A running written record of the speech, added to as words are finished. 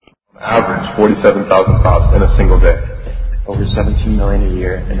average 47,000 thoughts in a single day. Over 17 million a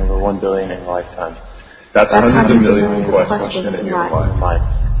year and over 1 billion in a lifetime. That's hundreds of millions of questions in your mind.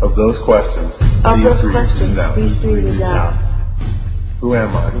 Of those questions, these three read down. Who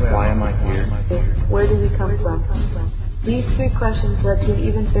am I? Why am I here? Where did we come from? These three questions led to an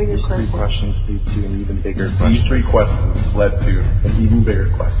even bigger question. These three questions lead to an even bigger question. These three questions led to an even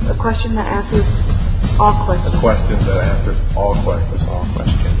bigger question. A question that answers all questions. A question that answers all questions. All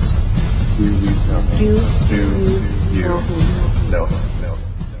questions. Do you know him? Do you know him?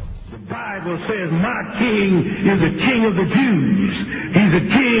 The Bible says, my king is the king of the Jews. He's the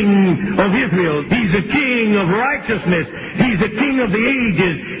king of Israel. He's the king of righteousness. He's the king of the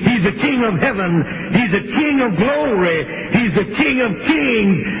ages. He's the king of heaven. He's the king of glory. He's the king of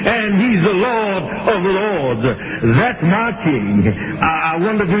kings. And he's the Lord of lords. That's my king. I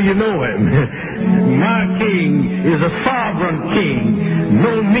wonder, do you know him? My king is a sovereign king.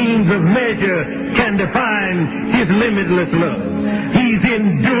 No means of measure can define his limitless love. He's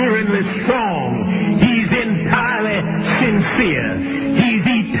enduringly strong. He's entirely sincere. He's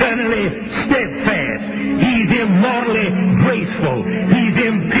eternally steadfast. He's immortally graceful. He's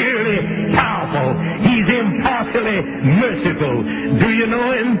imperially powerful. He's impartially merciful. Do you know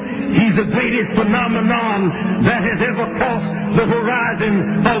him? He's the greatest phenomenon that has ever crossed the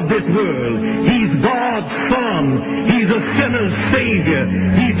horizon of this world. He's God's Son. He's a sinner's Savior.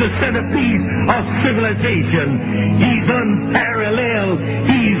 He's the centerpiece of civilization. He's unparalleled.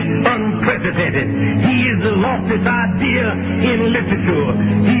 He's unprecedented. He is the loftiest idea in literature.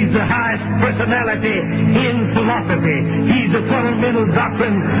 He's the highest personality in philosophy. He's the fundamental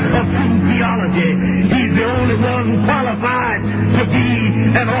doctrine of true theology. He's the only one qualified to be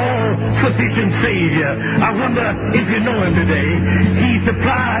an all-sufficient Savior. I wonder if you know him today. He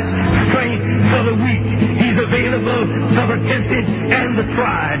supplies strength for the weak. He's available for the tempted and the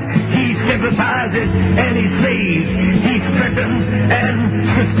tried. He sympathizes and he saves. He strengthens and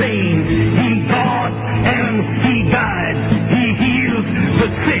sustains. He guards and he guides. He heals the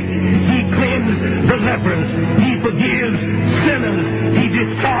sick. He cleanses the lepers. He forgives sinners. He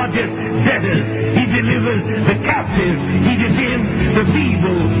discharges debtors. He delivers the captives. He defends the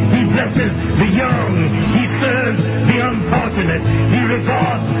feeble. He blesses the young. He serves the unfortunate. He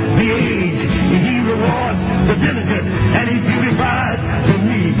regards the aged. He rewards the diligent. And he beautifies the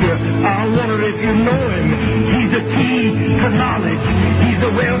meek. I wonder if you know him. He's the key to knowledge. He's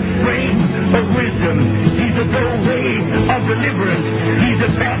the wellspring of wisdom. He's the doorway of deliverance. He's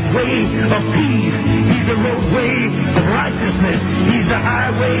the pathway of peace. He's the roadway of righteousness. He's the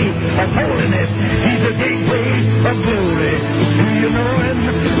highway of holiness. He's the gateway of glory. Do you know him?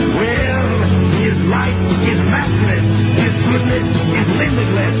 Well, his light is matchless. His goodness is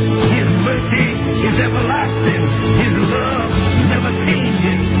limitless. His mercy is everlasting. His love never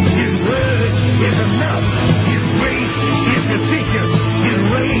changes. His word is enough. His grace is sufficient. His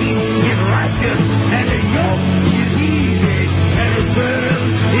reign is righteous. And his yoke is easy. And his burden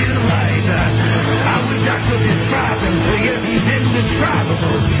is light. I wish I could describe him to you. He's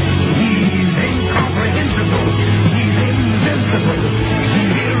indescribable. He's incomprehensible. He's invincible.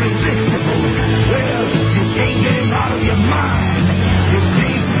 He's irresistible. Well, you can't get him out of your mind. You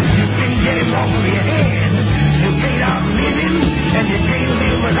can't get him off of your head. You can't outlive him, and you can't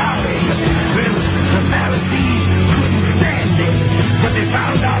live without him. Well, the Pharisees couldn't stand him, but they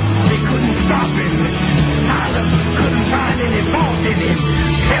found out they couldn't stop him. Pilate couldn't find any fault in him.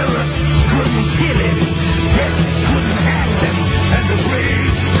 Herod couldn't kill him. Death couldn't handle him, and the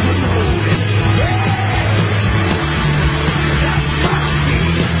grave couldn't hold him. Yeah! That's my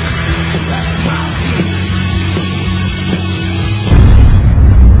king. That's my king.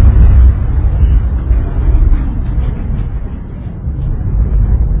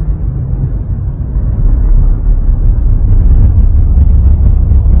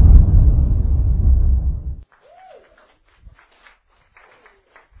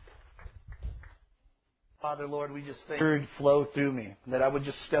 Father, Lord, we just thank you. Word flow through me, that I would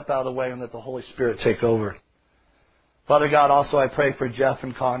just step out of the way and let the Holy Spirit take over. Father God, also I pray for Jeff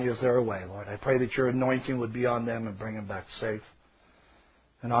and Connie as they're away, Lord. I pray that your anointing would be on them and bring them back safe.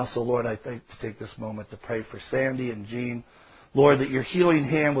 And also, Lord, I think to take this moment to pray for Sandy and Jean. Lord, that your healing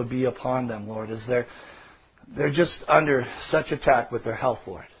hand would be upon them, Lord, as they're just under such attack with their health,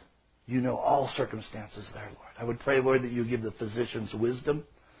 Lord. You know all circumstances there, Lord. I would pray, Lord, that you give the physicians wisdom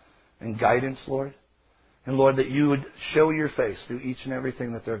and guidance, Lord. And Lord, that you would show your face through each and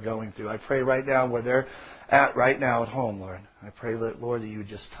everything that they're going through. I pray right now where they're at right now at home, Lord. I pray, that, Lord, that you would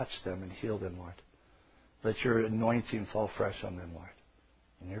just touch them and heal them, Lord. Let your anointing fall fresh on them, Lord.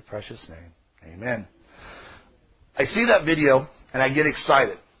 In your precious name, amen. I see that video and I get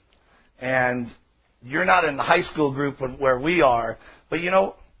excited. And you're not in the high school group where we are, but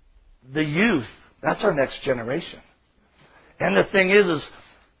the youth, that's our next generation. And the thing is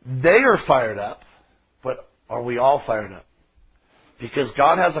they are fired up, but are we all fired up? Because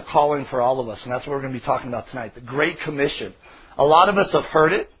God has a calling for all of us, and that's what we're going to be talking about tonight, the Great Commission. A lot of us have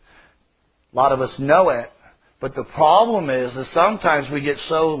heard it. A lot of us know it. But the problem is sometimes we get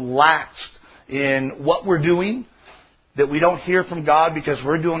so laxed in what we're doing that we don't hear from God because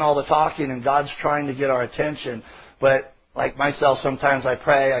we're doing all the talking and God's trying to get our attention. But like myself, sometimes I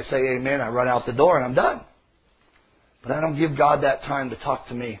pray, I say amen, I run out the door and I'm done. But I don't give God that time to talk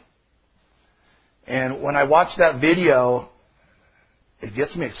to me. And when I watch that video, it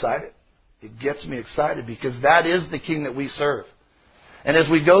gets me excited. It gets me excited because that is the King that we serve. And as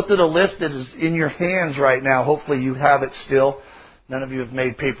we go through the list that is in your hands right now, hopefully you have it still. None of you have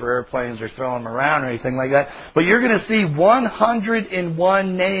made paper airplanes or thrown them around or anything like that. But you're going to see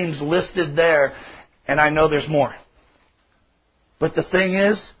 101 names listed there. And I know there's more. But the thing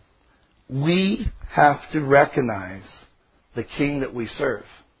is, we have to recognize the King that we serve.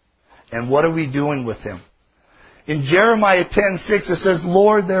 And what are we doing with Him? In Jeremiah 10:6 it says,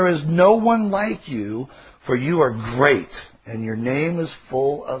 Lord, there is no one like you, for you are great, and your name is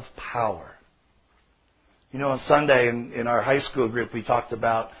full of power. On Sunday in our high school group, we talked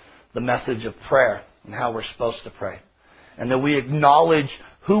about the message of prayer and how we're supposed to pray. And that we acknowledge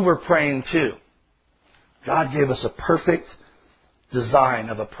who we're praying to. God gave us a perfect design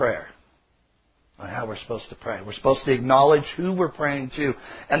of a prayer on how we're supposed to pray. We're supposed to acknowledge who we're praying to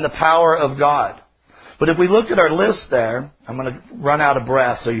and the power of God. But if we look at our list there, I'm going to run out of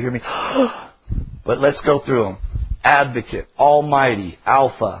breath so you hear me. But let's go through them. Advocate, Almighty,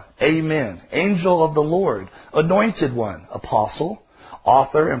 Alpha, Amen, Angel of the Lord, Anointed One, Apostle,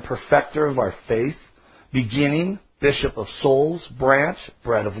 Author and Perfecter of our faith, Beginning, Bishop of souls, Branch,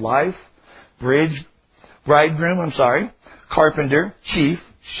 Bread of life, Bridegroom, Carpenter, Chief,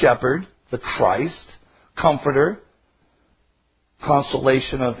 Shepherd, the Christ, Comforter,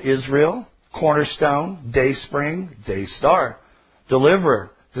 Consolation of Israel, Cornerstone, Dayspring, Daystar, Deliverer,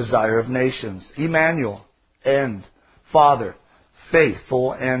 Desire of nations, Emmanuel, End, Father,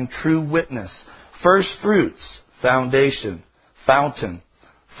 Faithful and true witness, First fruits, Foundation, Fountain,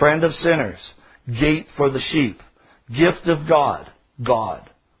 Friend of sinners, Gate for the sheep, Gift of God, God,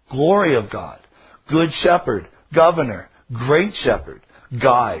 Glory of God, Good Shepherd, Governor, Great Shepherd,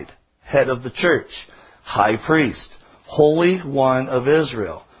 Guide, Head of the Church, High Priest, Holy One of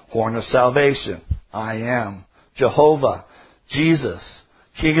Israel, Horn of Salvation, I am, Jehovah, Jesus,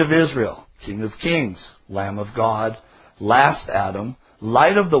 King of Israel, King of Kings, Lamb of God, Last Adam,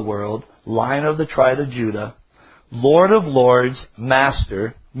 Light of the world, Lion of the tribe of Judah, Lord of lords,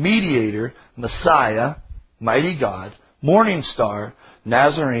 Master, Mediator, Messiah, Mighty God, Morning Star,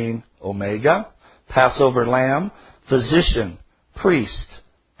 Nazarene, Omega, Passover Lamb, Physician, Priest,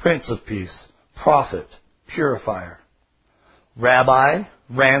 Prince of Peace, Prophet, Purifier, Rabbi,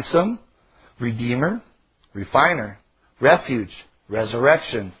 Ransom, Redeemer, Refiner, Refuge,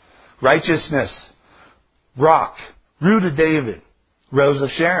 Resurrection, Righteousness, Rock, Root of David, Rose of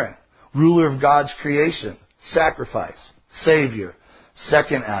Sharon, Ruler of God's creation, Sacrifice, Savior,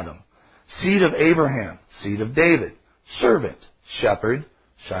 Second Adam, Seed of Abraham, Seed of David, Servant, Shepherd,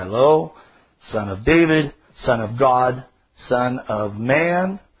 Shiloh, Son of David, Son of God, Son of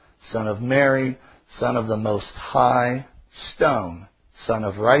Man, Son of Mary, Son of the Most High, Stone, Son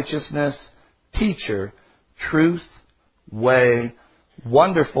of Righteousness, Teacher, Truth, Way,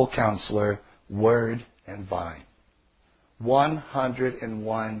 Wonderful Counselor, Word and Vine.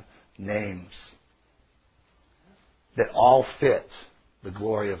 101 names that all fit the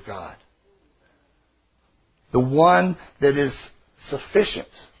glory of God. The one that is sufficient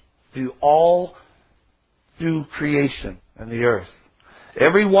through creation and the earth.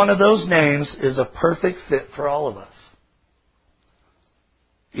 Every one of those names is a perfect fit for all of us.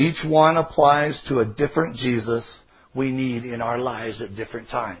 Each one applies to a different Jesus we need in our lives at different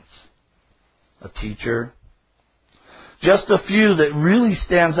times. A teacher. Just a few that really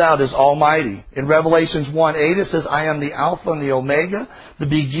stands out is Almighty. In Revelations 1:8 it says, I am the Alpha and the Omega, the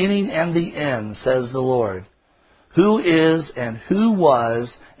beginning and the end, says the Lord. Who is and who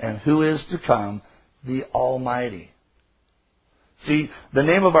was and who is to come, the Almighty. See, the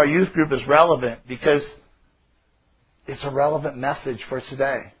name of our youth group is relevant because it's a relevant message for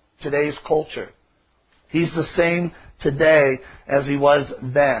today. Today's culture. He's the same today as He was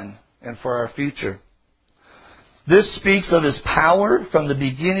then and for our future. This speaks of His power from the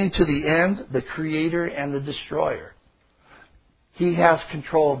beginning to the end, the Creator and the Destroyer. He has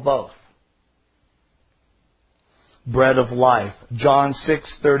control of both. bread of life. John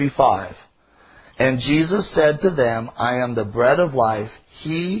 6:35. And Jesus said to them, I am the bread of life.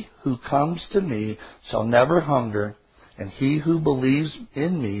 He who comes to me shall never hunger, and he who believes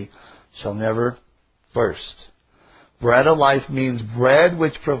in me shall never thirst. Bread of life means bread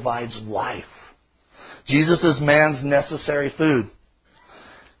which provides life. Jesus is man's necessary food.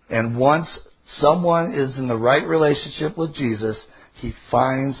 And once someone is in the right relationship with Jesus, he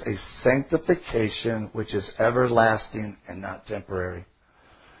finds a sanctification which is everlasting and not temporary.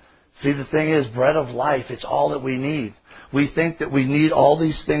 See, the thing is, bread of life, it's all that we need. We think that we need all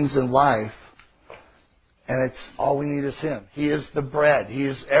these things in life, and it's all we need is Him. He is the bread. He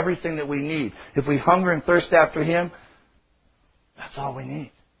is everything that we need. If we hunger and thirst after Him, that's all we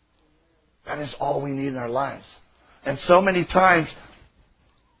need. That is all we need in our lives. And so many times,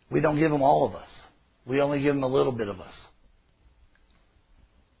 we don't give Him all of us. We only give Him a little bit of us.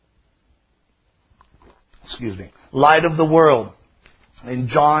 Excuse me. Light of the world. In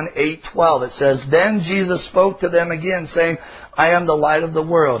John 8:12 it says, Then Jesus spoke to them again, saying, I am the light of the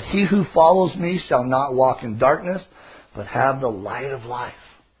world. He who follows me shall not walk in darkness, but have the light of life.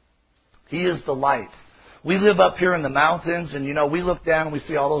 He is the light. We live up here in the mountains, and we look down and we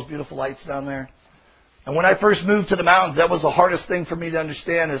see all those beautiful lights down there. And when I first moved to the mountains, that was the hardest thing for me to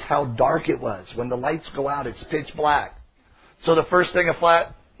understand, is how dark it was. When the lights go out, it's pitch black. So the first thing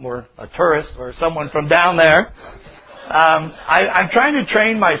a tourist or someone from down there, I'm trying to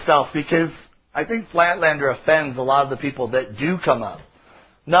train myself, because I think Flatlander offends a lot of the people that do come up.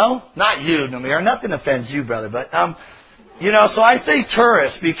 No, not you, Namir. Nothing offends you, brother. But, so I say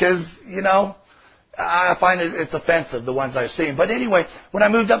tourist because, I find it's offensive, the ones I've seen. But anyway, when I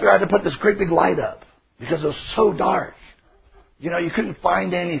moved up here, I had to put this great big light up because it was so dark. You couldn't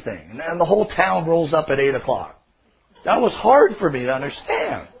find anything. And the whole town rolls up at 8 o'clock. That was hard for me to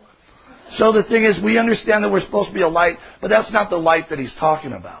understand. So the thing is, we understand that we're supposed to be a light, but that's not the light that He's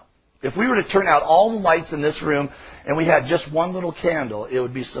talking about. If we were to turn out all the lights in this room and we had just one little candle, it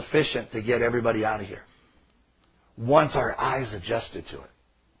would be sufficient to get everybody out of here once our eyes adjusted to it.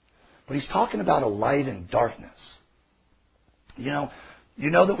 But He's talking about a light in darkness. You know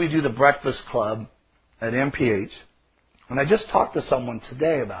that we do the Breakfast Club at MPH, and I just talked to someone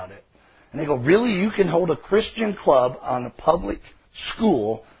today about it. And they go, really? You can hold a Christian club on a public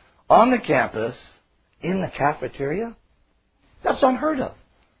school on the campus, in the cafeteria? That's unheard of.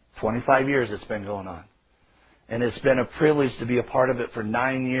 25 years it's been going on. And it's been a privilege to be a part of it for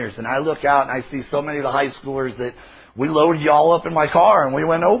 9 years. And I look out and I see so many of the high schoolers that we loaded you all up in my car and we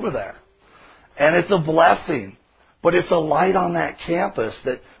went over there. And it's a blessing. But it's a light on that campus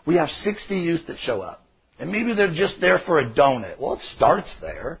that we have 60 youth that show up. And maybe they're just there for a donut. Well, it starts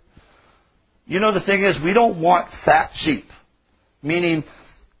there. The thing is, we don't want fat sheep. Meaning,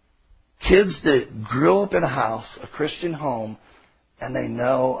 kids that grew up in a house, a Christian home, and they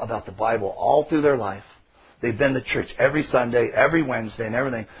know about the Bible all through their life. They've been to church every Sunday, every Wednesday, and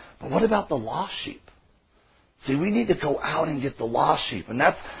everything. But what about the lost sheep? See, we need to go out and get the lost sheep. And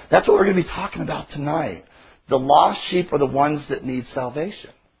that's what we're going to be talking about tonight. The lost sheep are the ones that need salvation.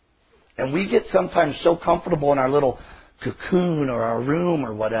 And we get sometimes so comfortable in our little cocoon or our room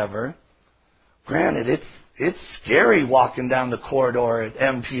or whatever. Granted, it's scary walking down the corridor at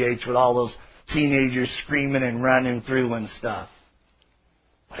MPH with all those teenagers screaming and running through and stuff.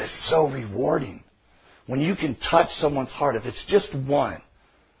 But it's so rewarding when you can touch someone's heart. If it's just one,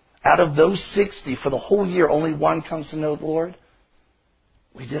 out of those 60 for the whole year, only one comes to know the Lord,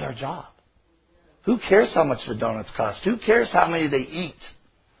 we did our job. Who cares how much the donuts cost? Who cares how many they eat?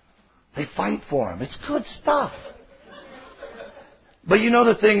 They fight for them. It's good stuff. But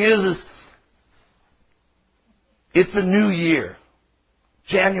the thing is it's a new year.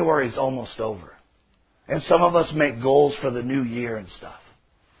 January's almost over. And some of us make goals for the new year and stuff.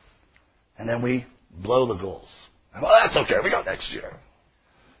 And then we blow the goals. Well, that's okay. We got next year.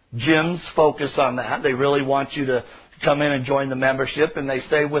 Gyms focus on that. They really want you to come in and join the membership. And they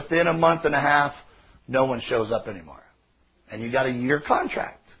say within a month and a half, no one shows up anymore. And you got a year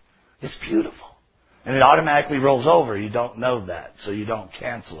contract. It's beautiful. And it automatically rolls over. You don't know that, so you don't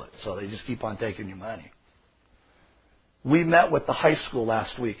cancel it. So they just keep on taking your money. We met with the high school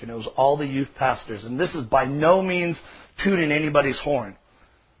last week, and it was all the youth pastors. And this is by no means tooting anybody's horn.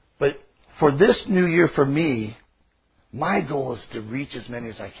 But for this new year for me, my goal is to reach as many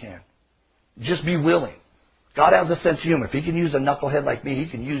as I can. Just be willing. God has a sense of humor. If He can use a knucklehead like me, He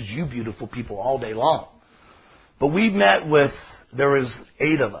can use you beautiful people all day long. But we met with, there was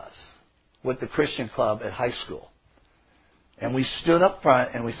 8 of us, with the Christian club at high school. And we stood up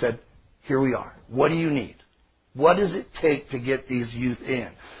front and we said, here we are. What do you need? What does it take to get these youth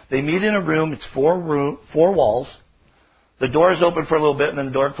in? They meet in a room. It's 4 walls. The door is open for a little bit and then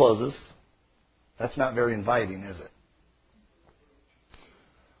the door closes. That's not very inviting, is it?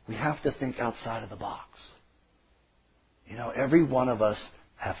 We have to think outside of the box. You know, every one of us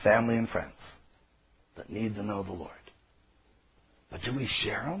have family and friends that need to know the Lord. But do we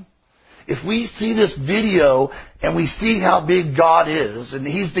share them? If we see this video and we see how big God is, and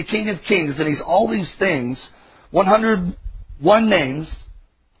He's the King of Kings, and He's all these things, 101 names,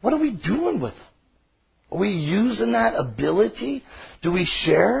 what are we doing with them? Are we using that ability? Do we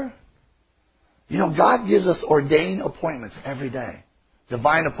share? You know, God gives us ordained appointments every day.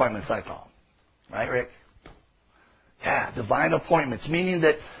 Divine appointments, I call them. Right, Rick? Yeah, divine appointments, meaning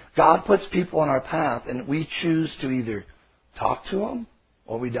that God puts people on our path and we choose to either talk to them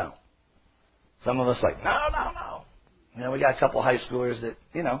or we don't. Some of us like, no. You know, we got a couple high schoolers that,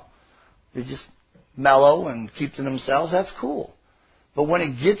 you know, they just mellow and keep to themselves. That's cool. But when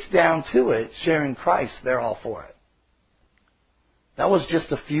it gets down to it, sharing Christ, they're all for it. That was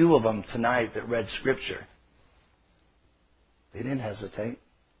just a few of them tonight that read Scripture. They didn't hesitate.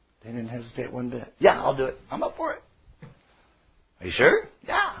 They didn't hesitate one bit. Yeah, I'll do it. I'm up for it. Are you sure?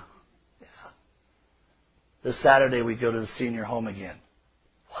 Yeah. This Saturday we go to the senior home again.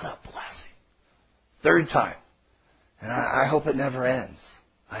 What a blessing. Third time. And I hope it never ends.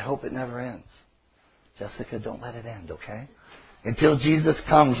 I hope it never ends. Jessica, don't let it end, okay? Until Jesus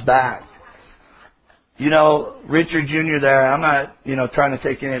comes back. You know, Richard Jr. there, I'm not, trying to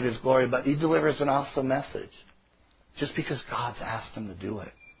take any of his glory, but he delivers an awesome message. Just because God's asked him to do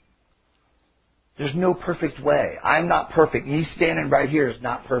it. There's no perfect way. I'm not perfect. Me standing right here is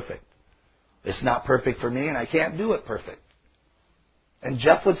not perfect. It's not perfect for me, and I can't do it perfect. And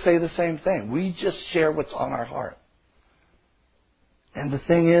Jeff would say the same thing. We just share what's on our heart. And the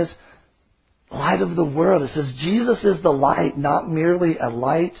thing is, light of the world. It says Jesus is the light, not merely a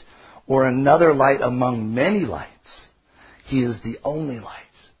light or another light among many lights. He is the only light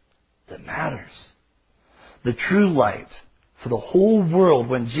that matters. The true light for the whole world.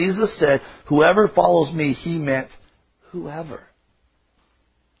 When Jesus said, whoever follows me, He meant whoever.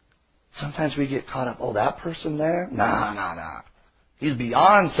 Sometimes we get caught up, that person there? Nah. He's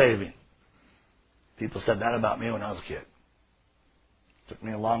beyond saving. People said that about me when I was a kid. Took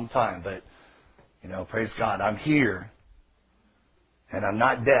me a long time, but, praise God, I'm here. And I'm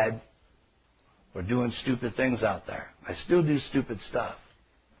not dead. We're doing stupid things out there. I still do stupid stuff.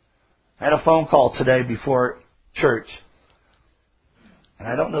 I had a phone call today before church. And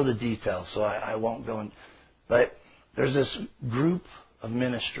I don't know the details, so I won't go in. But there's this group of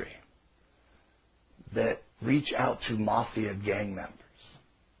ministry that reach out to mafia gang members.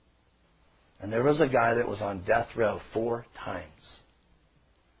 And there was a guy that was on death row 4 times.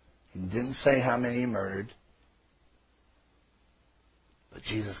 He didn't say how many he murdered. But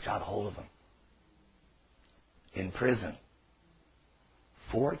Jesus got a hold of him. In prison.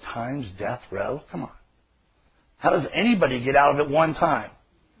 4 times death row? Come on. How does anybody get out of it one time?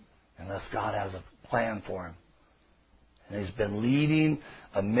 Unless God has a plan for him. And he's been leading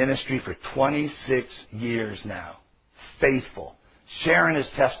a ministry for 26 years now. Faithful. Sharing his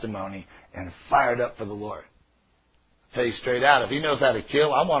testimony and fired up for the Lord. I'll tell you straight out, if he knows how to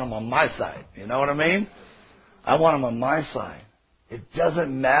kill, I want him on my side. You know what I mean? I want him on my side. It doesn't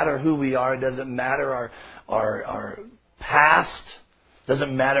matter who we are. It doesn't matter our past. It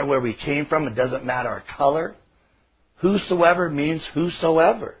doesn't matter where we came from. It doesn't matter our color. Whosoever means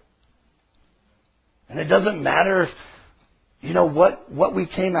whosoever. And it doesn't matter if, what we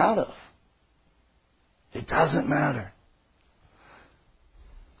came out of. It doesn't matter.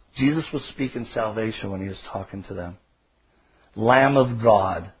 Jesus was speaking salvation when he was talking to them. Lamb of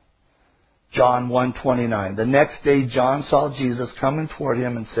God. John 1:29. The next day John saw Jesus coming toward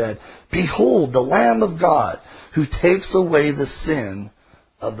him and said, Behold, the Lamb of God who takes away the sin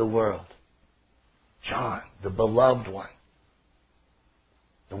of the world. John, the beloved one.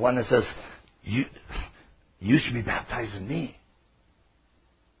 The one that says, you should be baptized in me.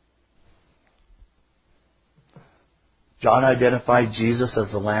 John identified Jesus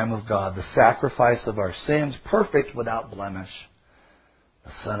as the Lamb of God, the sacrifice of our sins, perfect without blemish,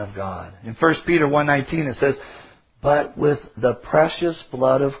 the Son of God. In 1 Peter 1:19 it says, But with the precious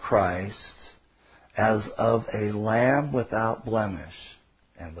blood of Christ, as of a lamb without blemish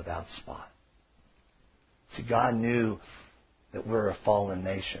and without spot. See, God knew that we're a fallen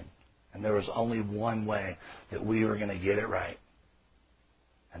nation. And there was only one way that we were going to get it right.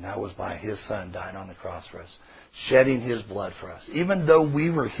 And that was by His Son dying on the cross for us. Shedding His blood for us. Even though we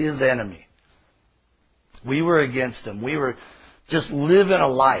were His enemy. We were against Him. We were just living a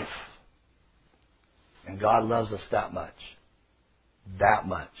life. And God loves us that much. That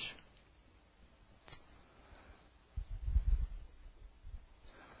much.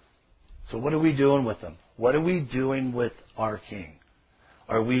 So what are we doing with Him? What are we doing with our King?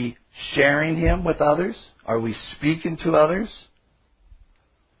 Are we sharing Him with others? Are we speaking to others?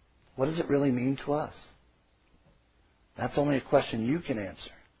 What does it really mean to us? That's only a question you can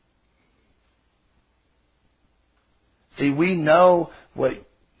answer. See, we know what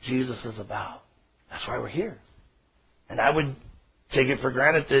Jesus is about. That's why we're here. And I would take it for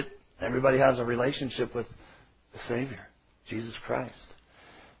granted that everybody has a relationship with the Savior, Jesus Christ.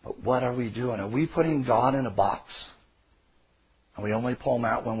 But what are we doing? Are we putting God in a box? And we only pull Him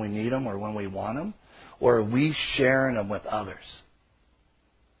out when we need Him or when we want Him? Or are we sharing Him with others?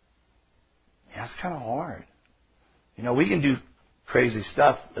 Yeah, it's kind of hard. You know, we can do crazy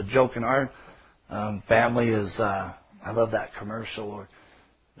stuff. A joke in our family is, I love that commercial or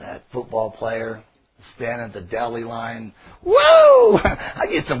that football player standing at the deli line. Whoa! I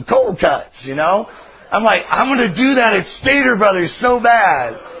get some cold cuts, you know? I'm like, I'm going to do that at Stater Brothers so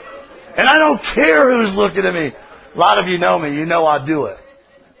bad. And I don't care who's looking at me. A lot of you know me. You know I'll do it.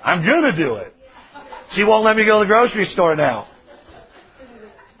 I'm going to do it. She won't let me go to the grocery store now.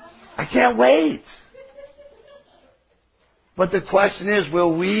 I can't wait. But the question is,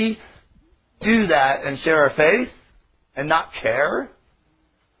 will we do that and share our faith and not care?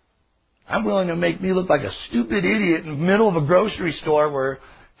 I'm willing to make me look like a stupid idiot in the middle of a grocery store where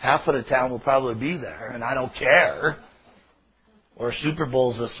half of the town will probably be there, and I don't care. Or Super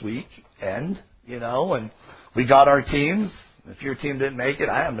Bowls this weekend, you know, and we got our teams. If your team didn't make it,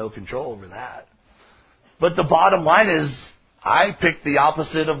 I have no control over that. But the bottom line is, I picked the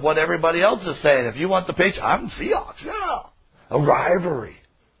opposite of what everybody else is saying. If you want the Patriots, I'm Seahawks. Yeah. A rivalry.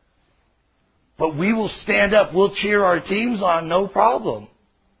 But we will stand up. We'll cheer our teams on, no problem.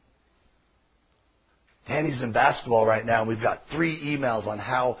 Danny's in basketball right now. We've got 3 emails on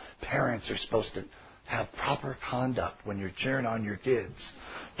how parents are supposed to have proper conduct when you're cheering on your kids.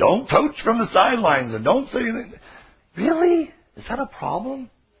 Don't coach from the sidelines and don't say anything. Really? Is that a problem?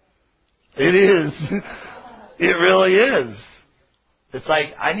 It is. It really is. It's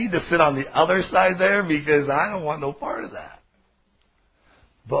like, I need to sit on the other side there because I don't want no part of that.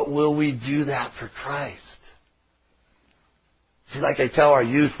 But will we do that for Christ? See, like I tell our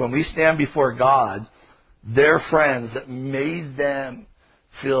youth, when we stand before God, their friends that made them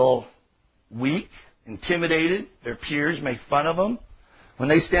feel weak, intimidated, their peers make fun of them. When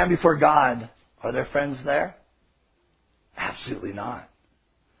they stand before God, are their friends there? Absolutely not.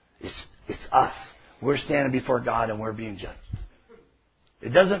 It's us. We're standing before God and we're being judged. It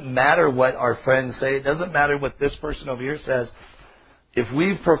doesn't matter what our friends say. It doesn't matter what this person over here says. If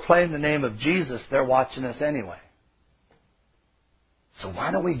we've proclaimed the name of Jesus, they're watching us anyway. So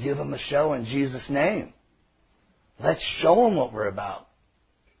why don't we give them a show in Jesus' name? Let's show them what we're about.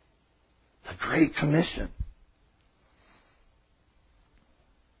 The Great Commission.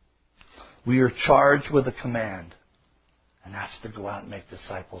 We are charged with a command, and that's to go out and make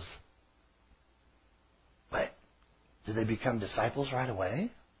disciples. But do they become disciples right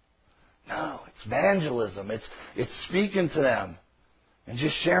away? No, it's evangelism. It's speaking to them and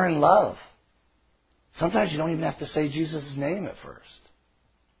just sharing love. Sometimes you don't even have to say Jesus' name at first.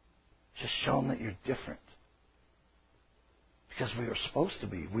 Just show them that you're different. Because we are supposed to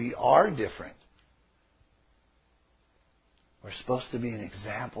be. We are different. We're supposed to be an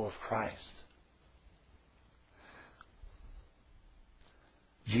example of Christ.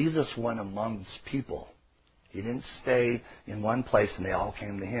 Jesus went amongst people. He didn't stay in one place and they all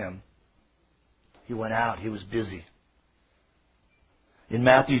came to Him. He went out. He was busy. In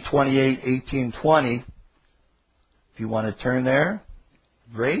Matthew 28:18-20, if you want to turn there,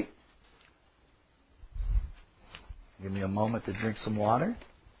 great. Give me a moment to drink some water.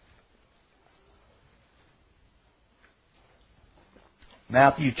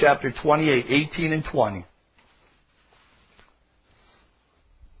 Matthew chapter 28, 18 and 20.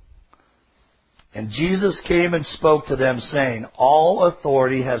 And Jesus came and spoke to them, saying, all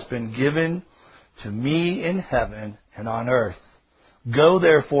authority has been given to me in heaven and on earth. Go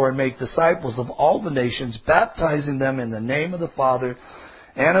therefore and make disciples of all the nations, baptizing them in the name of the Father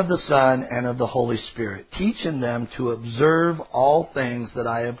and of the Son and of the Holy Spirit, teaching them to observe all things that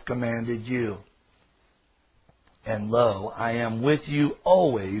I have commanded you. And lo, I am with you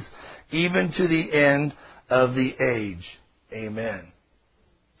always, even to the end of the age. Amen.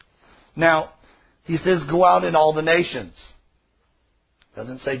 Now, He says, go out in all the nations.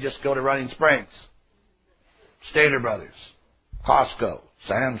 Doesn't say just go to Running Springs, Stater Brothers, Costco,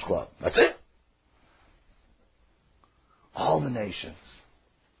 Sam's Club. That's it. All the nations.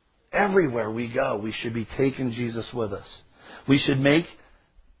 Everywhere we go, we should be taking Jesus with us. We should make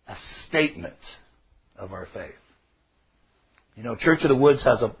a statement of our faith. You know, Church of the Woods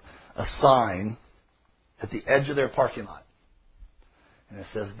has a a sign at the edge of their parking lot. And it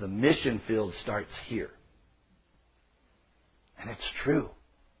says, the mission field starts here. And it's true.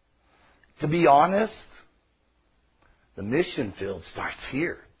 To be honest, the mission field starts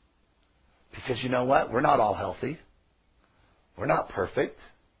here. Because you know what? We're not all healthy. We're not perfect.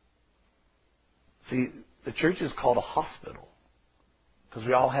 See, the church is called a hospital because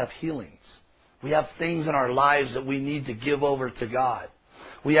we all have healings. We have things in our lives that we need to give over to God.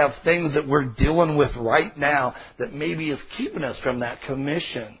 We have things that we're dealing with right now that maybe is keeping us from that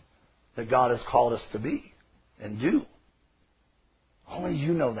commission that God has called us to be and do. Only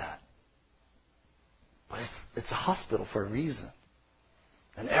you know that. But it's a hospital for a reason.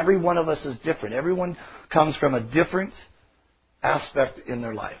 And every one of us is different. Everyone comes from a different aspect in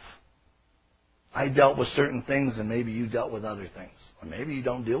their life. I dealt with certain things and maybe you dealt with other things. Or maybe you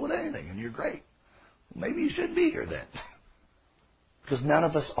don't deal with anything and you're great. Maybe you shouldn't be here then. Because none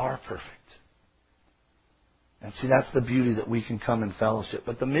of us are perfect. And see, that's the beauty that we can come in fellowship.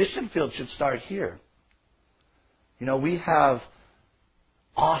 But the mission field should start here. You know, we have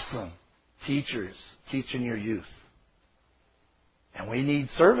awesome teachers teaching your youth. And we need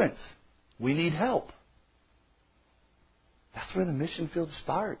servants. We need help. That's where the mission field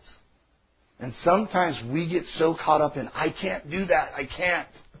starts. And sometimes we get so caught up in, I can't do that. I can't.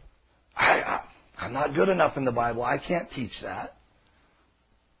 I'm not good enough in the Bible. I can't teach that.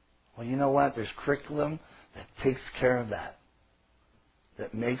 Well, you know what? There's curriculum that takes care of that.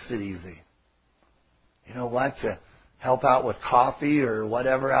 That makes it easy. You know what? To help out with coffee or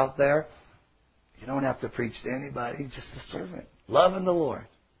whatever out there, you don't have to preach to anybody, just a servant. Loving the Lord.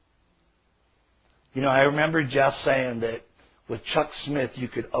 You know, I remember Jeff saying that with Chuck Smith, you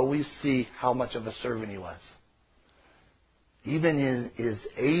could always see how much of a servant he was. Even in his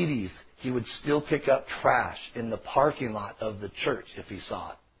 80s, he would still pick up trash in the parking lot of the church if he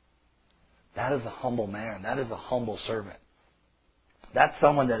saw it. That is a humble man. That is a humble servant. That's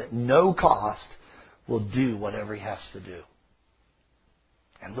someone that at no cost will do whatever he has to do.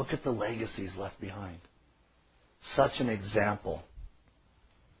 And look at the legacies left behind. Such an example.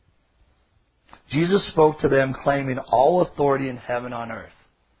 Jesus spoke to them claiming all authority in heaven and on earth.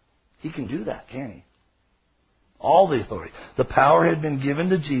 He can do that, can't he? All the authority. The power had been given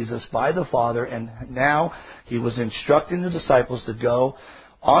to Jesus by the Father, and now he was instructing the disciples to go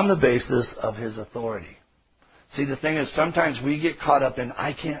on the basis of his authority. See, the thing is, sometimes we get caught up in,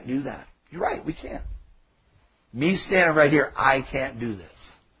 I can't do that. You're right, we can't. Me standing right here, I can't do this.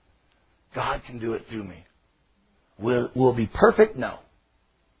 God can do it through me. Will it be perfect? No.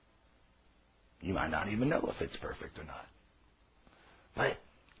 You might not even know if it's perfect or not. But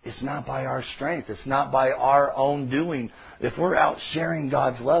it's not by our strength. It's not by our own doing. If we're out sharing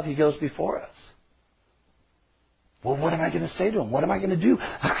God's love, he goes before us. Well, what am I going to say to them? What am I going to do?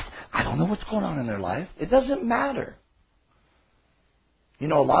 I don't know what's going on in their life. It doesn't matter. You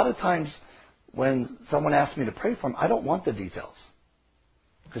know, a lot of times when someone asks me to pray for them, I don't want the details.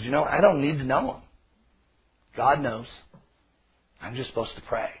 Because, you know, I don't need to know them. God knows. I'm just supposed to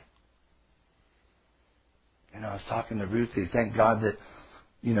pray. You know, I was talking to Ruthie. Thank God that,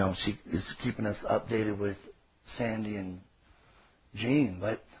 you know, she is keeping us updated with Sandy and Jean.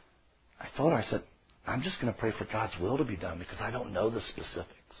 But I told her, I said, I'm just going to pray for God's will to be done because I don't know the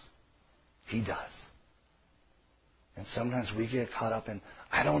specifics. He does. And sometimes we get caught up in,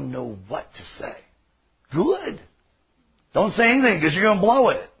 I don't know what to say. Good. Don't say anything because you're going to blow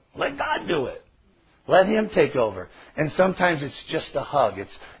it. Let God do it. Let him take over. And sometimes it's just a hug.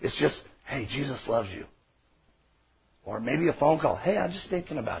 It's just, hey, Jesus loves you. Or maybe a phone call. Hey, I'm just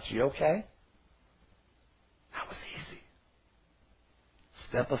thinking about you. Okay? That was easy.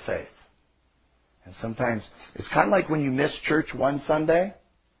 Step of faith. And sometimes it's kind of like when you miss church one Sunday.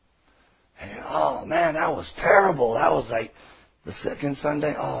 And oh, man, that was terrible. That was like the second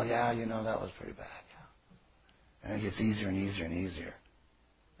Sunday. Oh, yeah, you know, that was pretty bad. Yeah. And it gets easier and easier and easier.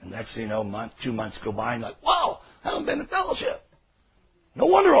 And next thing you know, 2 months go by and you're like, wow, I haven't been in fellowship. No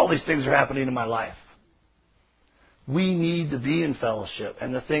wonder all these things are happening in my life. We need to be in fellowship.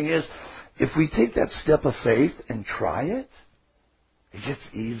 And the thing is, if we take that step of faith and try it, it gets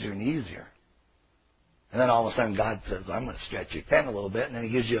easier and easier. And then all of a sudden God says, I'm going to stretch your tent a little bit, and then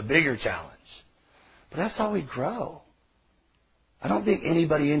he gives you a bigger challenge. But that's how we grow. I don't think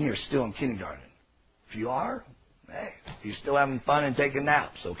anybody in here is still in kindergarten. If you are, hey, you're still having fun and taking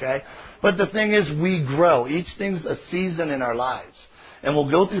naps, okay? But the thing is, we grow. Each thing's a season in our lives. And we'll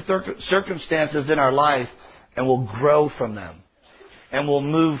go through circumstances in our life, and we'll grow from them. And we'll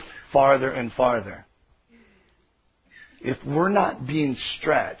move farther and farther. If we're not being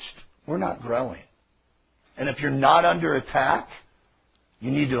stretched, we're not growing. And if you're not under attack,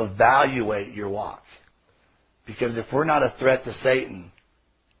 You need to evaluate your walk. Because if we're not a threat to Satan,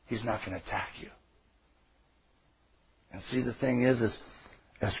 he's not going to attack you. And see, the thing is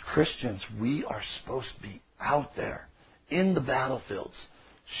as Christians, we are supposed to be out there in the battlefields,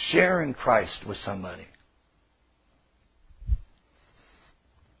 sharing Christ with somebody.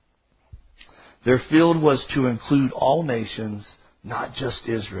 Their field was to include all nations, not just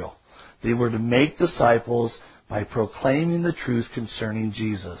Israel. They were to make disciples by proclaiming the truth concerning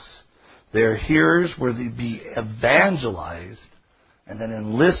Jesus. Their hearers were to be evangelized and then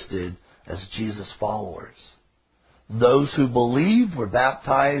enlisted as Jesus' followers. Those who believed were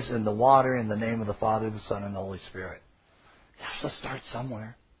baptized in the water in the name of the Father, the Son, and the Holy Spirit. It has to start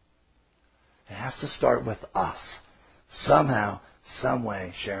somewhere. It has to start with us. Somehow, some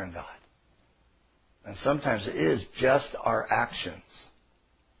way, sharing God. And sometimes it is just our actions.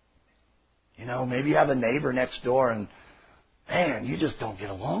 You know, maybe you have a neighbor next door and, man, you just don't get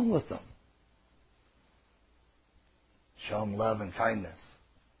along with them. Show them love and kindness.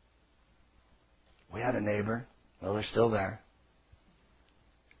 We had a neighbor. Well, they're still there.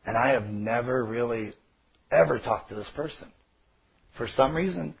 And I have never really ever talked to this person. For some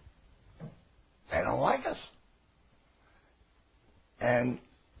reason, they don't like us. And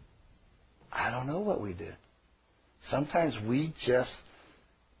I don't know what we did. Sometimes we just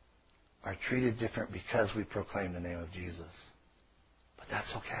are treated different because we proclaim the name of Jesus. But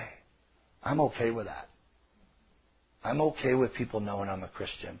that's okay. I'm okay with that. I'm okay with people knowing I'm a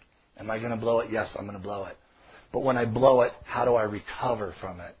Christian. Am I going to blow it? Yes, I'm going to blow it. But when I blow it, how do I recover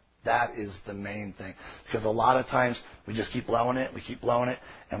from it? That is the main thing. Because a lot of times we just keep blowing it,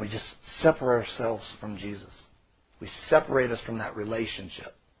 and we just separate ourselves from Jesus. We separate us from that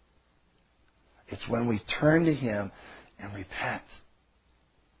relationship. It's when we turn to Him and repent.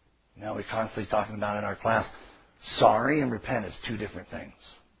 You know, we're constantly talking about in our class, sorry and repent is two different things.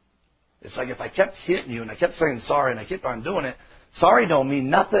 It's like if I kept hitting you and I kept saying sorry and I kept on doing it, sorry don't mean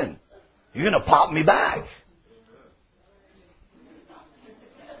nothing. You're going to pop me back.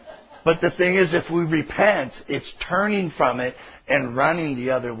 But the thing is, if we repent, it's turning from it and running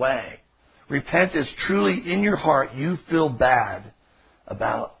the other way. Repent is truly in your heart, you feel bad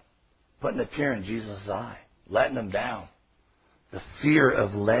about putting a tear in Jesus' eye, letting Him down. The fear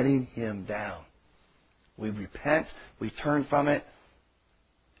of letting Him down. We repent, we turn from it,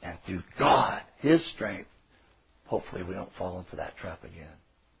 and through God, His strength, hopefully we don't fall into that trap again.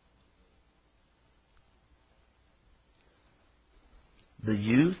 The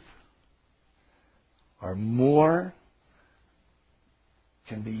youth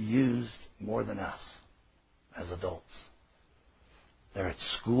can be used more than us as adults. They're at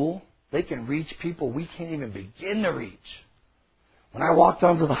school. They can reach people we can't even begin to reach. When I walked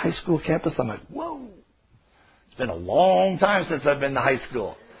onto the high school campus, I'm like, whoa. It's been a long time since I've been to high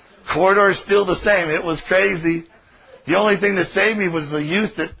school. Corridor's still the same. It was crazy. The only thing that saved me was the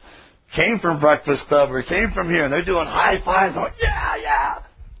youth that came from Breakfast Club or came from here, and they're doing high fives. I'm like, yeah, yeah.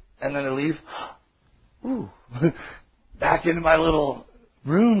 And then they leave. Ooh. Back into my little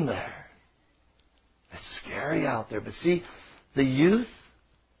room there. It's scary out there. But see, the youth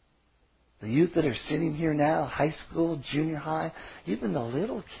that are sitting here now, high school, junior high, even the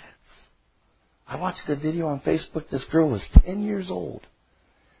little kids. I watched a video on Facebook. This girl was 10 years old.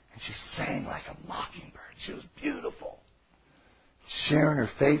 And she sang like a mockingbird. She was beautiful. Sharing her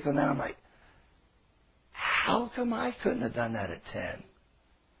faith in that. I'm like, how come I couldn't have done that at 10?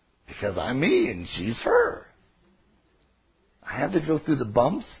 Because I'm me and she's her. I had to go through the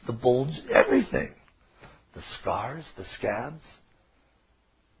bumps, the bulge, everything. The scars, the scabs.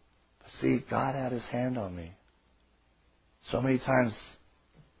 But see, God had His hand on me. So many times,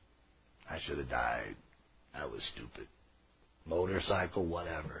 I should have died. I was stupid. Motorcycle,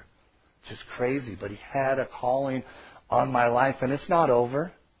 whatever. Just crazy. But He had a calling on my life, and it's not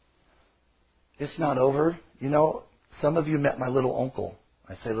over. It's not over. You know, some of you met my little uncle.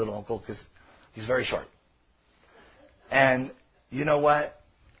 I say little uncle because he's very short. And you know what?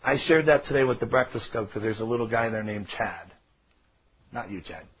 I shared that today with the Breakfast Club because there's a little guy there named Chad. Not you,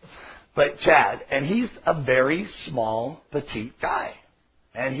 Chad. But Chad. And he's a very small, petite guy.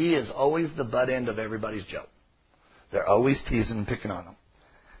 And he is always the butt end of everybody's joke. They're always teasing and picking on him.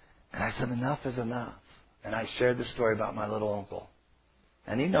 And I said, enough is enough. And I shared the story about my little uncle.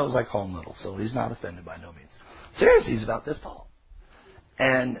 And he knows I call him little, so he's not offended by no means. Seriously, he's about this tall.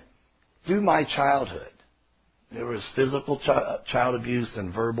 And through my childhood, there was physical child abuse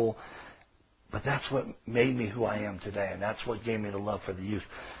and verbal, but that's what made me who I am today, and that's what gave me the love for the youth.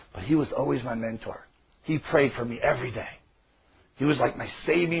 But he was always my mentor. He prayed for me every day. He was like my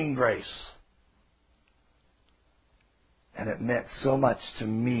saving grace. And it meant so much to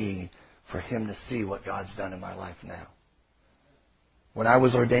me for him to see what God's done in my life now. When I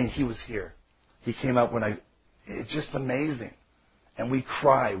was ordained, he was here. He came up it's just amazing. And we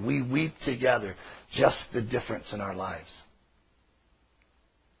cry, we weep together, just the difference in our lives.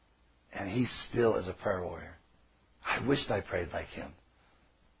 And he still is a prayer warrior. I wished I prayed like him.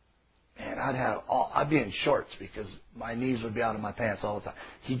 Man, I'd be in shorts because my knees would be out of my pants all the time.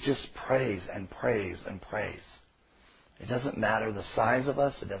 He just prays and prays and prays. It doesn't matter the size of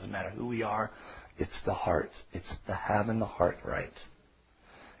us. It doesn't matter who we are. It's the heart. It's the having the heart right.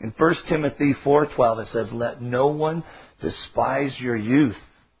 In 1 Timothy 4:12 it says, "Let no one despise your youth,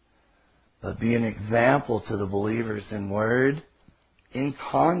 but be an example to the believers in word, in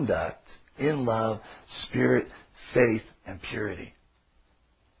conduct, in love, spirit, faith, and purity."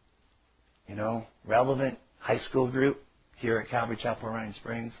 You know, relevant high school group here at Calvary Chapel, Ryan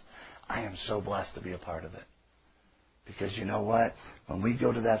Springs. I am so blessed to be a part of it. Because you know what? When we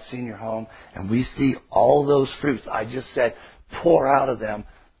go to that senior home and we see all those fruits I just said pour out of them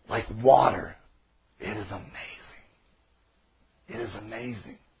like water, it is amazing. It is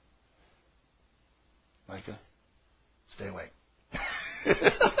amazing. Micah, stay awake.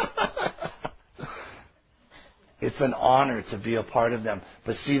 It's an honor to be a part of them.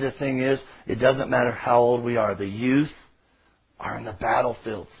 But see, the thing is, it doesn't matter how old we are. The youth are in the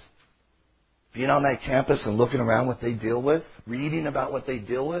battlefields. Being on that campus and looking around what they deal with, reading about what they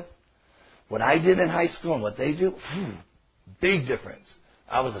deal with. What I did in high school and what they do, big difference.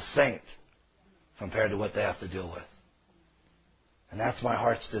 I was a saint compared to what they have to deal with. And that's my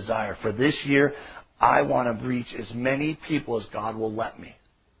heart's desire. For this year, I want to reach as many people as God will let me.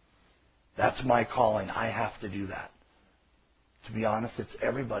 That's my calling. I have to do that. To be honest, it's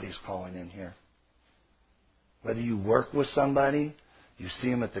everybody's calling in here. Whether you work with somebody, you see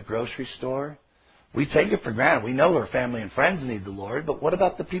them at the grocery store, we take it for granted. We know our family and friends need the Lord, but what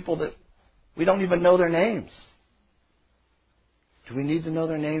about the people that we don't even know their names? Do we need to know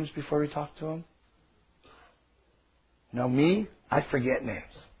their names before we talk to them? No, me, I forget names.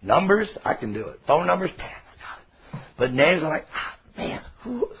 Numbers, I can do it. Phone numbers, man, I got it. But names, I'm like, man,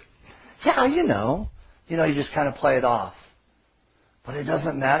 who? Yeah, you know. You just kind of play it off. But it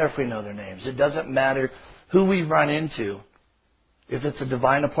doesn't matter if we know their names. It doesn't matter who we run into. If it's a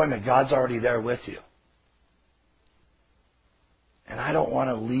divine appointment, God's already there with you. And I don't want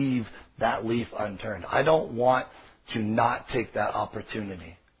to leave that leaf unturned. I don't want to not take that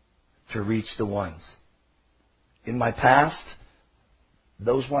opportunity to reach the ones. In my past,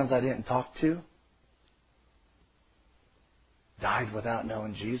 those ones I didn't talk to died without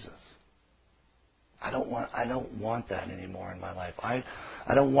knowing Jesus. I don't want that anymore in my life. I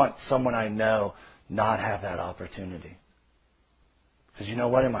don't want someone I know not have that opportunity. Because you know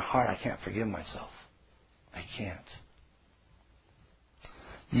what? In my heart, I can't forgive myself. I can't.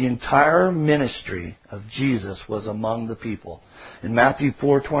 The entire ministry of Jesus was among the people. In Matthew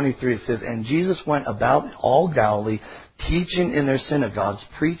 4:23 it says, "And Jesus went about all Galilee, teaching in their synagogues,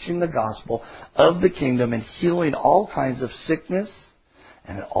 preaching the gospel of the kingdom, and healing all kinds of sickness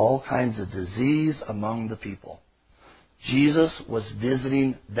and all kinds of disease among the people." Jesus was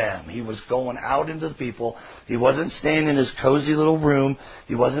visiting them. He was going out into the people. He wasn't staying in his cozy little room.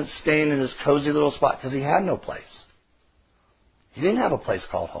 He wasn't staying in his cozy little spot because he had no place. He didn't have a place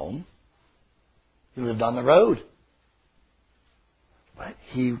called home. He lived on the road. But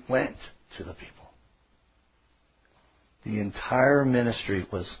he went to the people. The entire ministry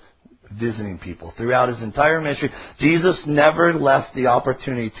was visiting people. Throughout his entire ministry, Jesus never left the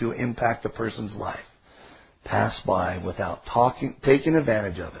opportunity to impact a person's life pass by without taking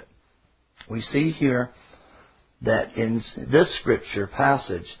advantage of it. We see here that in this scripture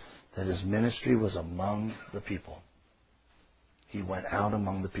passage that his ministry was among the people. He went out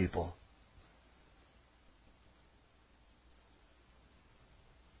among the people.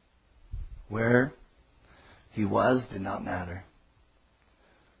 Where he was did not matter.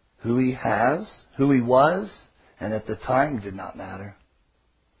 Who he was, and at the time did not matter.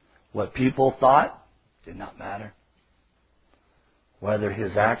 What people thought did not matter. Whether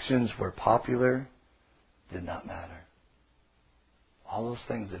his actions were popular did not matter. All those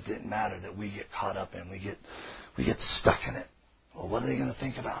things that didn't matter that we get caught up in, we get stuck in it. Well, what are they going to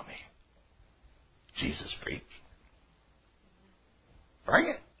think about me? Jesus freak. Bring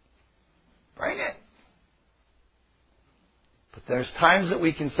it. Bring it. But there's times that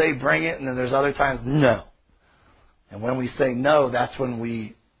we can say bring it, and then there's other times no. And when we say no, that's when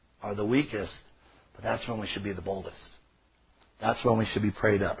we are the weakest, but that's when we should be the boldest. That's when we should be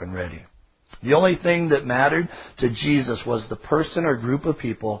prayed up and ready. The only thing that mattered to Jesus was the person or group of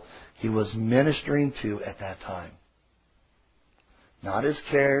people he was ministering to at that time. Not his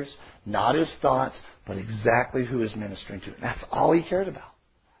cares, not his thoughts, but exactly who he's ministering to. And that's all he cared about.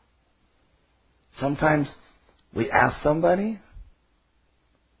 Sometimes we ask somebody,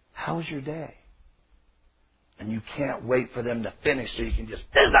 how was your day? And you can't wait for them to finish so you can just,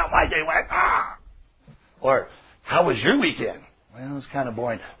 this is how my day went. Ah! Or, how was your weekend? Well, it was kind of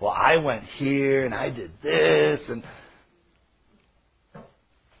boring. Well, I went here and I did this. And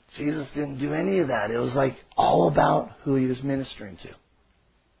Jesus didn't do any of that. It was like all about who he was ministering to.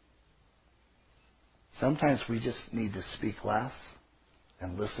 Sometimes we just need to speak less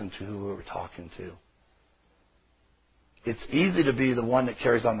and listen to who we're talking to. It's easy to be the one that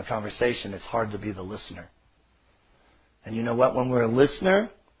carries on the conversation. It's hard to be the listener. And you know what? When we're a listener,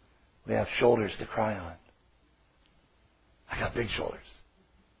 we have shoulders to cry on. I got big shoulders.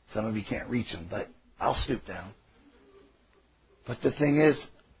 Some of you can't reach them, but I'll stoop down. But the thing is,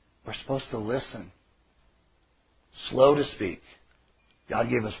 we're supposed to listen. Slow to speak. God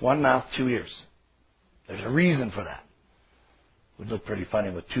gave us one mouth, 2 ears. There's a reason for that. It would look pretty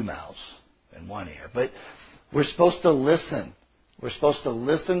funny with 2 mouths and 1 ear. But we're supposed to listen. We're supposed to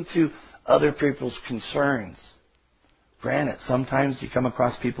listen to other people's concerns. Granted, sometimes you come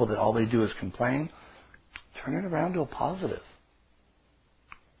across people that all they do is complain. Turn it around to a positive.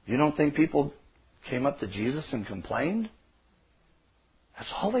 You don't think people came up to Jesus and complained?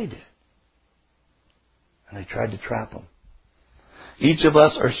 That's all they did. And they tried to trap him. Each of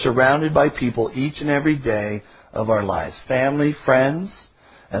us are surrounded by people each and every day of our lives. Family, friends,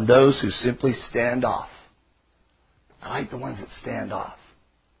 and those who simply stand off. I like the ones that stand off.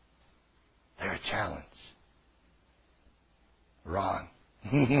 They're a challenge. Ron.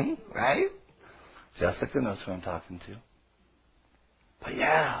 Right? Jessica knows who I'm talking to. But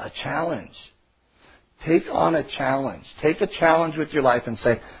yeah, a challenge. Take on a challenge. Take a challenge with your life and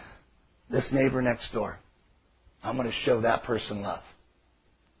say, this neighbor next door, I'm going to show that person love.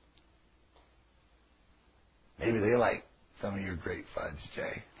 Maybe they like some of your great fudge,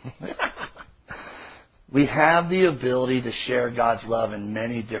 Jay. We have the ability to share God's love in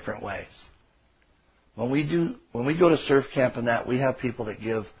many different ways. When we go to surf camp and that, we have people that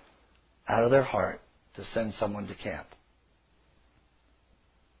give out of their heart to send someone to camp.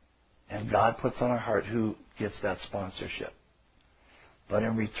 And God puts on our heart who gets that sponsorship. But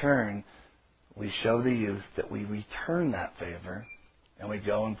in return, we show the youth that we return that favor, and we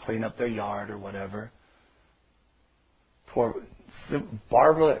go and clean up their yard or whatever. Poor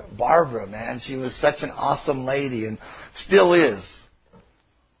Barbara, man, she was such an awesome lady and still is.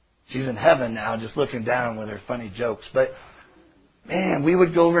 She's in heaven now just looking down with her funny jokes. But, man, we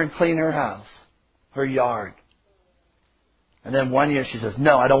would go over and clean her house, her yard. And then one year she says,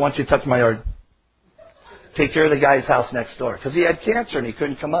 no, I don't want you to touch my yard. Take care of the guy's house next door. Because he had cancer and he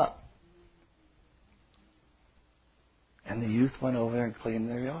couldn't come up. And the youth went over there and cleaned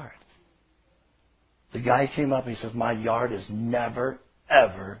their yard. The guy came up and he says, my yard has never,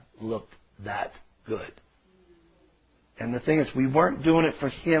 ever looked that good. And the thing is, we weren't doing it for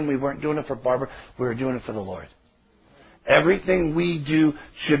him. We weren't doing it for Barbara. We were doing it for the Lord. Everything we do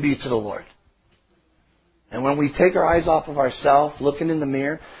should be to the Lord. And when we take our eyes off of ourselves, looking in the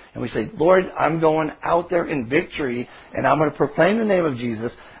mirror, and we say, Lord, I'm going out there in victory, and I'm going to proclaim the name of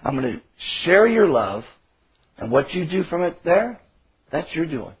Jesus. I'm going to share your love. And what you do from it there, that's your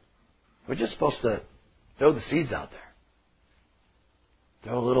doing. We're just supposed to throw the seeds out there.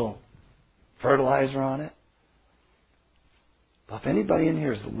 Throw a little fertilizer on it. But if anybody in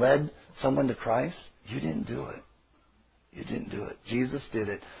here has led someone to Christ, you didn't do it. You didn't do it. Jesus did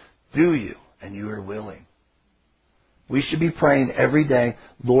it through you, and you are willing. We should be praying every day,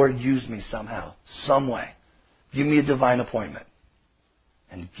 Lord, use me somehow, some way. Give me a divine appointment.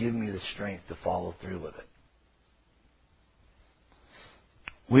 And give me the strength to follow through with it.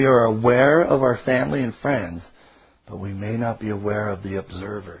 We are aware of our family and friends, but we may not be aware of the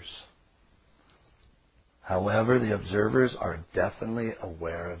observers. However, the observers are definitely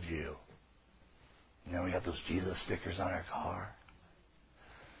aware of you. You know, we got those Jesus stickers on our car.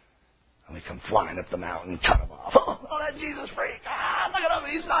 And we come flying up the mountain, cut them off. Oh, that Jesus freak. Look at him.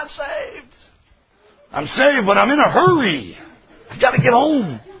 He's not saved. I'm saved, but I'm in a hurry. I got to get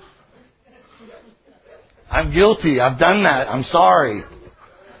home. I'm guilty. I've done that. I'm sorry.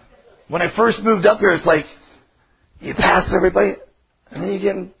 When I first moved up here, it's like you pass everybody, and then you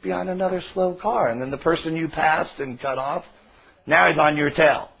get behind another slow car. And then the person you passed and cut off, now he's on your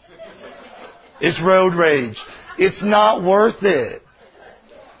tail. It's road rage. It's not worth it.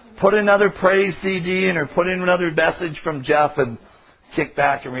 Put another praise CD in or put in another message from Jeff and kick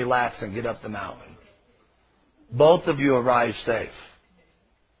back and relax and get up the mountain. Both of you arrive safe.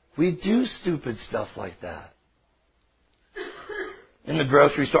 We do stupid stuff like that. in the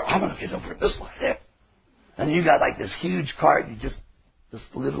grocery store. I'm going to get over this way. And you got like this huge cart. This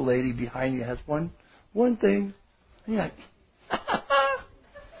little lady behind you has one thing. And you're like,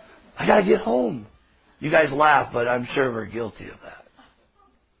 I got to get home. You guys laugh, but I'm sure we're guilty of that.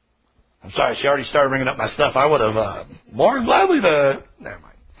 I'm sorry, she already started bringing up my stuff. I would have more than gladly never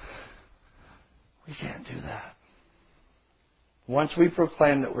mind. We can't do that. Once we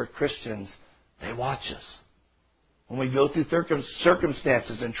proclaim that we're Christians, they watch us. When we go through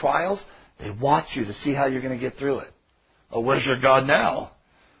circumstances and trials, they watch you to see how you're going to get through it. Oh, where's your God now?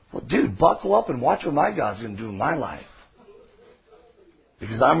 Well, dude, buckle up and watch what my God's going to do in my life.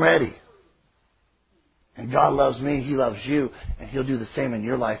 Because I'm ready. And God loves me, He loves you, and He'll do the same in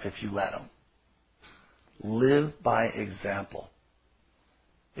your life if you let Him. Live by example.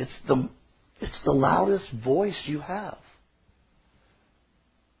 It's the loudest voice you have.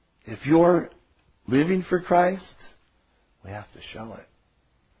 If you're living for Christ, we have to show it.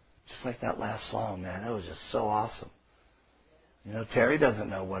 Just like that last song, man. It was just so awesome. You know, Terry doesn't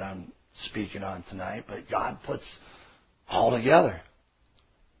know what I'm speaking on tonight, but God puts all together.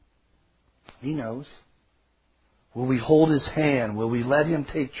 He knows. Will we hold His hand? Will we let Him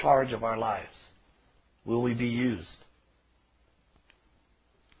take charge of our lives? Will we be used?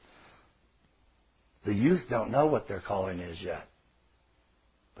 The youth don't know what their calling is yet.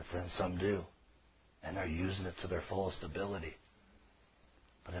 But then some do. And they're using it to their fullest ability.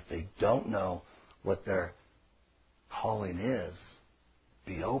 But if they don't know what their calling is,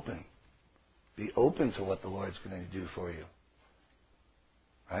 be open. Be open to what the Lord's going to do for you.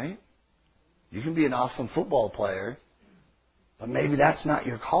 Right? You can be an awesome football player, but maybe that's not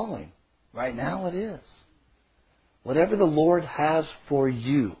your calling. Right now it is. Whatever the Lord has for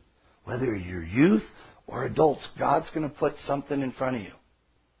you, whether you're youth or adults, God's going to put something in front of you.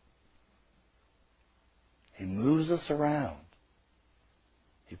 He moves us around.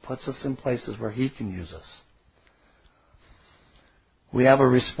 He puts us in places where He can use us. We have a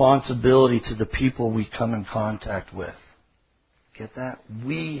responsibility to the people we come in contact with. Get that?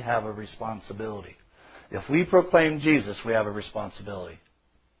 We have a responsibility. If we proclaim Jesus, we have a responsibility.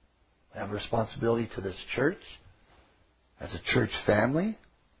 We have a responsibility to this church, as a church family.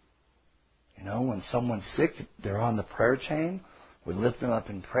 You know, when someone's sick, they're on the prayer chain. We lift them up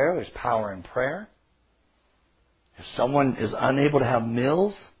in prayer. There's power in prayer. If someone is unable to have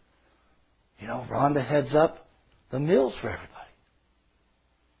meals, you know, Rhonda heads up the meals for everybody.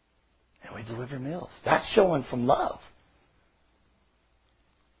 And we deliver meals. That's showing some love.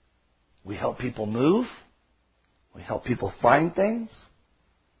 We help people move. We help people find things.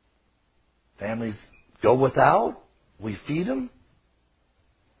 Families go without. We feed them.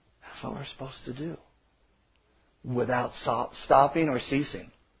 That's what we're supposed to do. Without stopping or ceasing.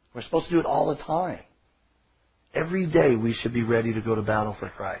 We're supposed to do it all the time. Every day we should be ready to go to battle for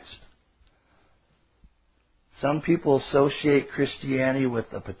Christ. Some people associate Christianity with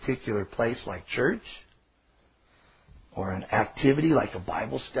a particular place like church, or an activity like a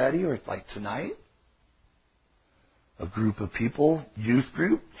Bible study, or like tonight. A group of people, youth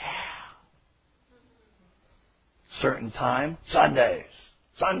group, yeah. Certain time, Sundays.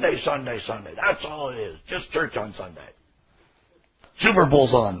 Sunday. That's all it is. Just church on Sunday. Super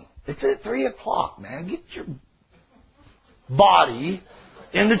Bowl's on. It's at 3 o'clock, man. Get your body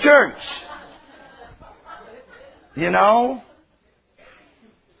in the church. You know?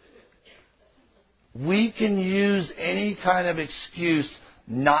 We can use any kind of excuse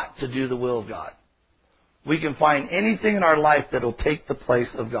not to do the will of God. We can find anything in our life that will take the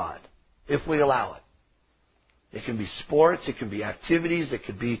place of God, if we allow it. It can be sports, it can be activities, it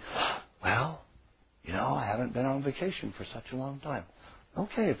could be, well, you know, I haven't been on vacation for such a long time.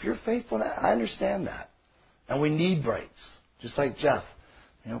 Okay, if you're faithful, I understand that. And we need breaks. Just like Jeff.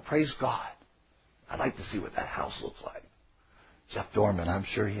 You know, praise God. I'd like to see what that house looks like. Jeff Dorman, I'm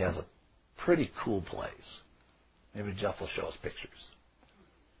sure he has a pretty cool place. Maybe Jeff will show us pictures.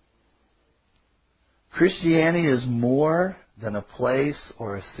 Christianity is more than a place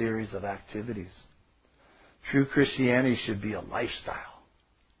or a series of activities. True Christianity should be a lifestyle.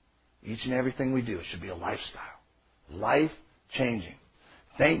 Each and everything we do, it should be a lifestyle. Life-changing.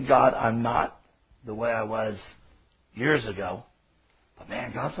 Thank God I'm not the way I was years ago. But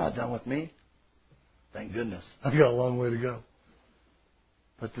man, God's not done with me. Thank goodness. I've got a long way to go.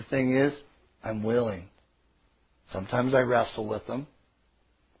 But the thing is, I'm willing. Sometimes I wrestle with Him.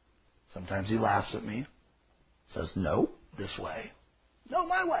 Sometimes He laughs at me. Says, no, this way. No,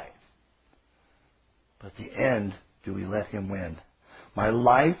 my way. But at the end, do we let Him win? My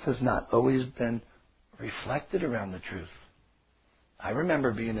life has not always been reflected around the truth. I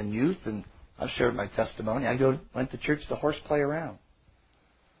remember being in youth, and I've shared my testimony. I went to church to horseplay around.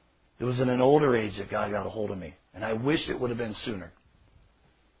 It was in an older age that God got a hold of me. And I wish it would have been sooner.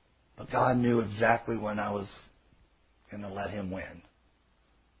 But God knew exactly when I was going to let Him win.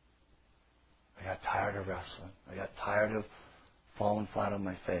 I got tired of wrestling. I got tired of falling flat on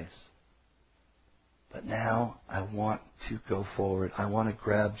my face. But now I want to go forward. I want to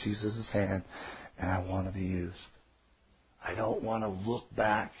grab Jesus' hand and I want to be used. I don't want to look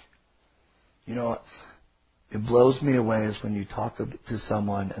back. You know what? It blows me away is when you talk to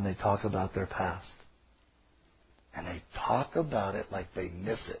someone and they talk about their past. And they talk about it like they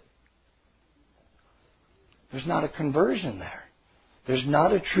miss it. There's not a conversion there. There's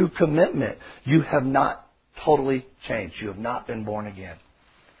not a true commitment. You have not totally changed. You have not been born again.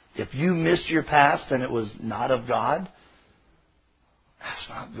 If you miss your past and it was not of God, that's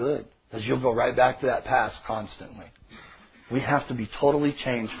not good. Because you'll go right back to that past constantly. We have to be totally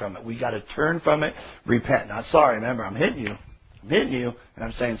changed from it. We got to turn from it, repent. Not sorry, remember, I'm hitting you. And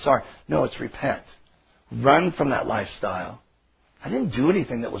I'm saying sorry. No, it's repent. Run from that lifestyle. I didn't do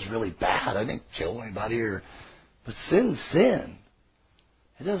anything that was really bad. I didn't kill anybody but sin's sin.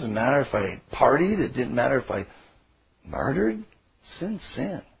 It doesn't matter if I partied. It didn't matter if I murdered. Sin's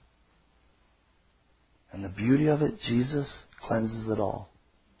sin. And the beauty of it, Jesus cleanses it all.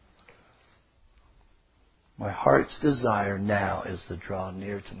 My heart's desire now is to draw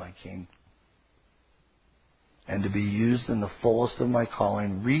near to my King and to be used in the fullest of my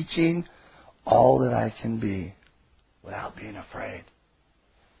calling, reaching all that I can be without being afraid.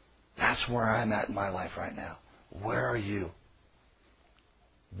 That's where I'm at in my life right now. Where are you?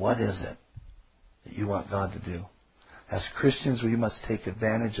 What is it that you want God to do? As Christians, we must take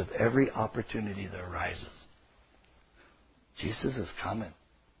advantage of every opportunity that arises. Jesus is coming,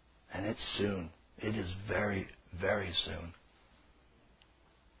 and it's soon. It is very, very soon.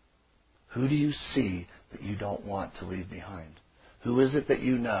 Who do you see that you don't want to leave behind? Who is it that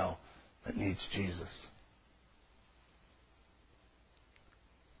you know that needs Jesus?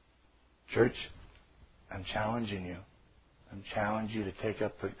 Church, I'm challenging you. I'm challenging you to take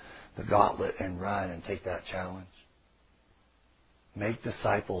up the gauntlet and run and take that challenge. Make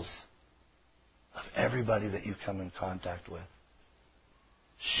disciples of everybody that you come in contact with.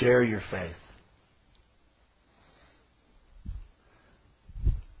 Share your faith.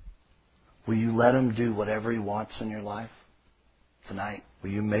 Will you let Him do whatever He wants in your life tonight?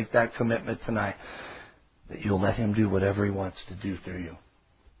 Will you make that commitment tonight that you'll let Him do whatever He wants to do through you?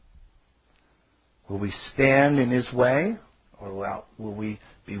 Will we stand in His way, or will we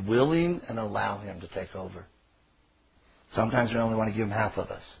be willing and allow Him to take over? Sometimes we only want to give Him half of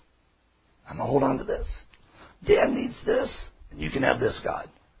us. I'm going to hold on to this. Dad needs this, and you can have this, God.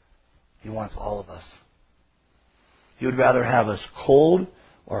 He wants all of us. He would rather have us cold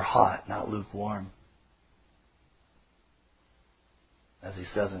or hot, not lukewarm. As He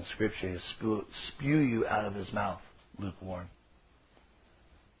says in Scripture, He'll spew you out of His mouth, lukewarm.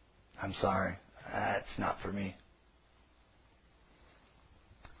 I'm sorry. That's not for me.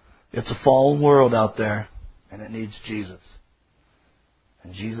 It's a fallen world out there, and it needs Jesus.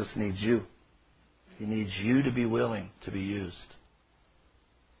 And Jesus needs you. He needs you to be willing to be used.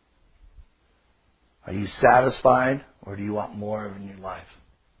 Are you satisfied, or do you want more in your life?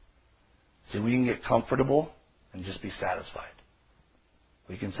 See, we can get comfortable and just be satisfied.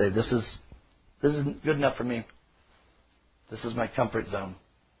 We can say, this isn't good enough for me. This is my comfort zone.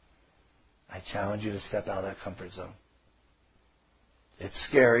 I challenge you to step out of that comfort zone. It's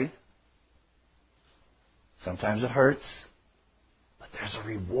scary. Sometimes it hurts. But there's a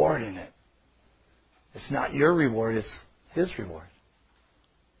reward in it. It's not your reward, it's His reward.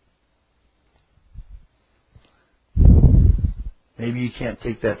 Maybe you can't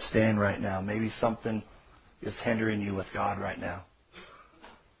take that stand right now. Maybe something is hindering you with God right now.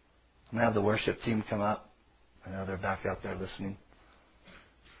 I'm going to have the worship team come up. I know they're back out there listening.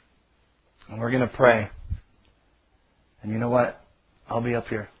 And we're going to pray. And you know what? I'll be up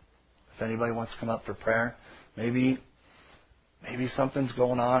here. If anybody wants to come up for prayer, maybe something's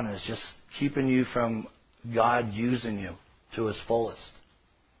going on and it's just keeping you from God using you to His fullest.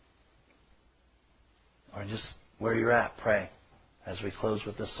 Or just where you're at, pray. As we close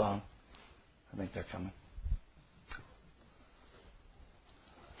with this song. I think they're coming.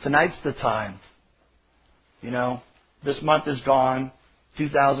 Tonight's the time. You know, this month is gone.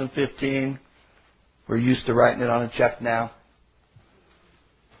 2015. We're used to writing it on a check now.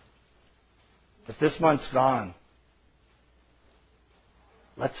 If this month's gone,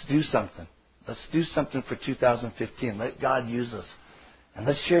 let's do something. Let's do something for 2015. Let God use us. And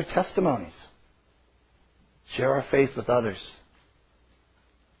let's share testimonies. Share our faith with others.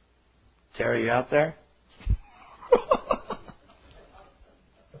 Terry, you out there?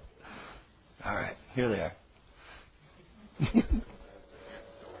 Here they are.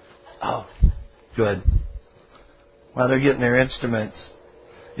 Oh, good. While they're getting their instruments.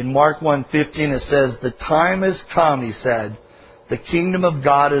 In Mark 1:15 it says, "The time has come," he said. "The kingdom of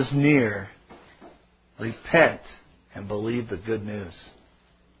God is near. Repent and believe the good news."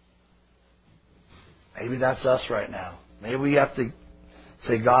 Maybe that's us right now. Maybe we have to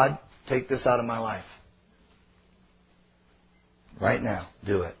say, "God, take this out of my life." Right now,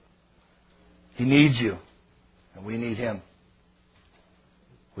 do it. He needs you, and we need Him.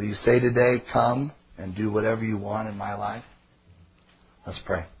 Will you say today, "Come and do whatever you want in my life"? Let's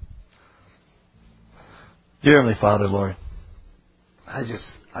pray. Dear Heavenly Father, Lord, I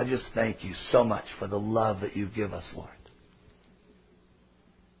just thank you so much for the love that you give us, Lord.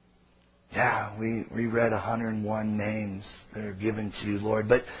 Yeah, we read 101 names that are given to you, Lord.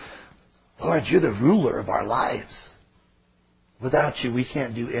 But, Lord, you're the ruler of our lives. Without you, we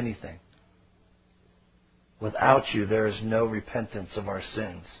can't do anything. Without you, there is no repentance of our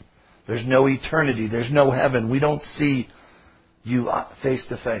sins. There's no eternity. There's no heaven. We don't see you face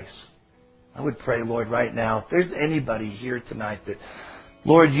to face. I would pray, Lord, right now, if there's anybody here tonight that,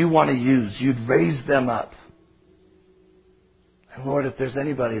 Lord, you want to use, you'd raise them up. And Lord, if there's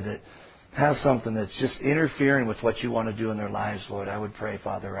anybody that has something that's just interfering with what you want to do in their lives, Lord, I would pray,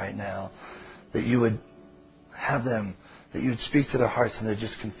 Father, right now, that you would have them, that you would speak to their hearts and they'd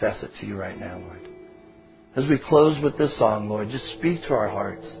just confess it to you right now, Lord. As we close with this song, Lord, just speak to our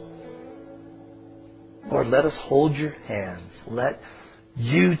hearts. Lord, let us hold your hands. Let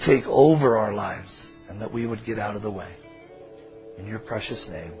you take over our lives and that we would get out of the way. In your precious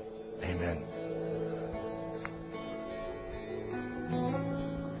name, amen.